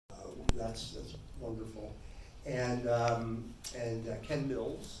that's wonderful. And Ken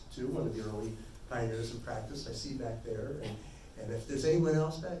Mills, too, one of the early pioneers in practice, I see back there. And if there's anyone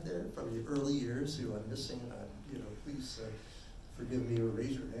else back there from the early years who I'm missing, please forgive me or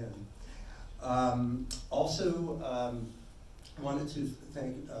raise your hand. Also, wanted to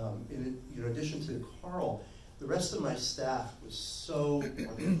thank, in addition to Carl, the rest of my staff was so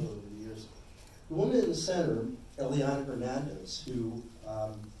wonderful over the years. The woman in the center, Eliana Hernandez, who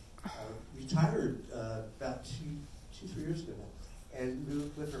retired about 2-3 years ago now, and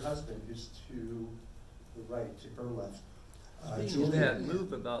moved with her husband, who's to the right, to her left.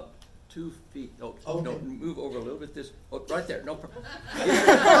 Move about 2 feet. Oh, okay. No, move over a little bit. Right there. No problem.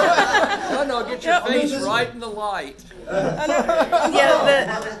 No, get your face right in the light.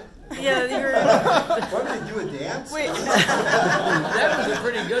 You're. What did they do, a dance? Wait. That was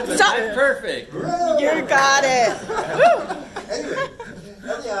pretty good, but not perfect. You got it. Anyway,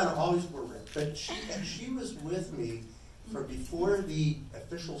 Eliana always wore red, but she was with me from before the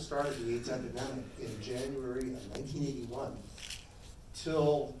official start of the AIDS epidemic in January of 1981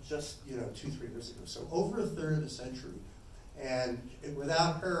 till just 2-3 years ago. So over a third of a century, and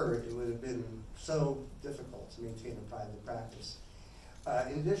without her, it would have been so difficult to maintain a private practice.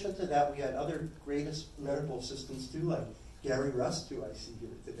 In addition to that, we had other greatest medical assistants too, like Gary Rust, who I see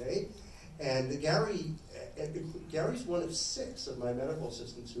here today. And Gary's one of 6 of my medical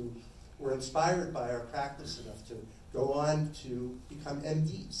assistants who were inspired by our practice enough to go on to become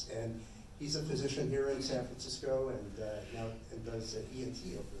MDs. And he's a physician here in San Francisco and now does ENT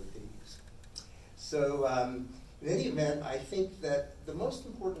over at Davies. So in any event, I think that the most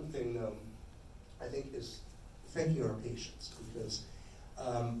important thing, though, is thanking our patients, because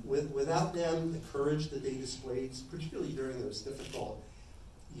without them, the courage that they displayed, particularly during those difficult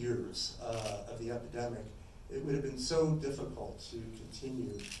years of the epidemic, it would have been so difficult to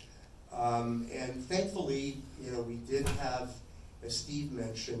continue. And thankfully, we did have, as Steve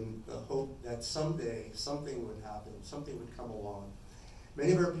mentioned, the hope that someday something would happen, something would come along.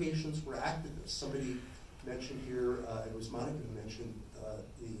 Many of our patients were activists. Somebody mentioned here, it was Monica who mentioned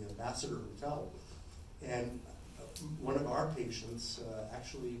the Ambassador Hotel. And one of our patients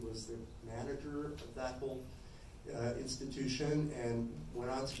actually was the manager of that whole institution and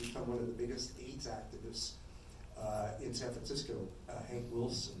went on to become one of the biggest AIDS activists in San Francisco, Hank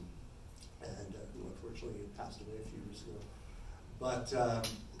Wilson, and who unfortunately passed away a few years ago. But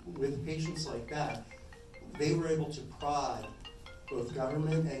with patients like that, they were able to prod both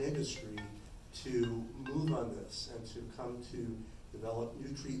government and industry to move on this and to come to develop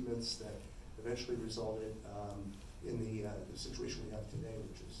new treatments that eventually resulted in the situation we have today,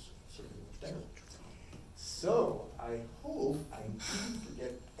 which is certainly much better. So I hope I didn't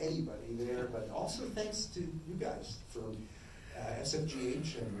forget anybody there, but also thanks to you guys from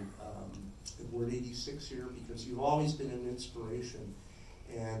SFGH and Ward 86 here, because you've always been an inspiration,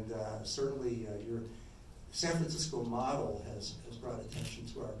 and certainly your San Francisco model has brought attention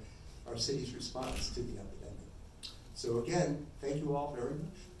to our city's response to the epidemic. So again, thank you all very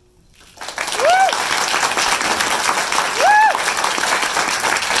much.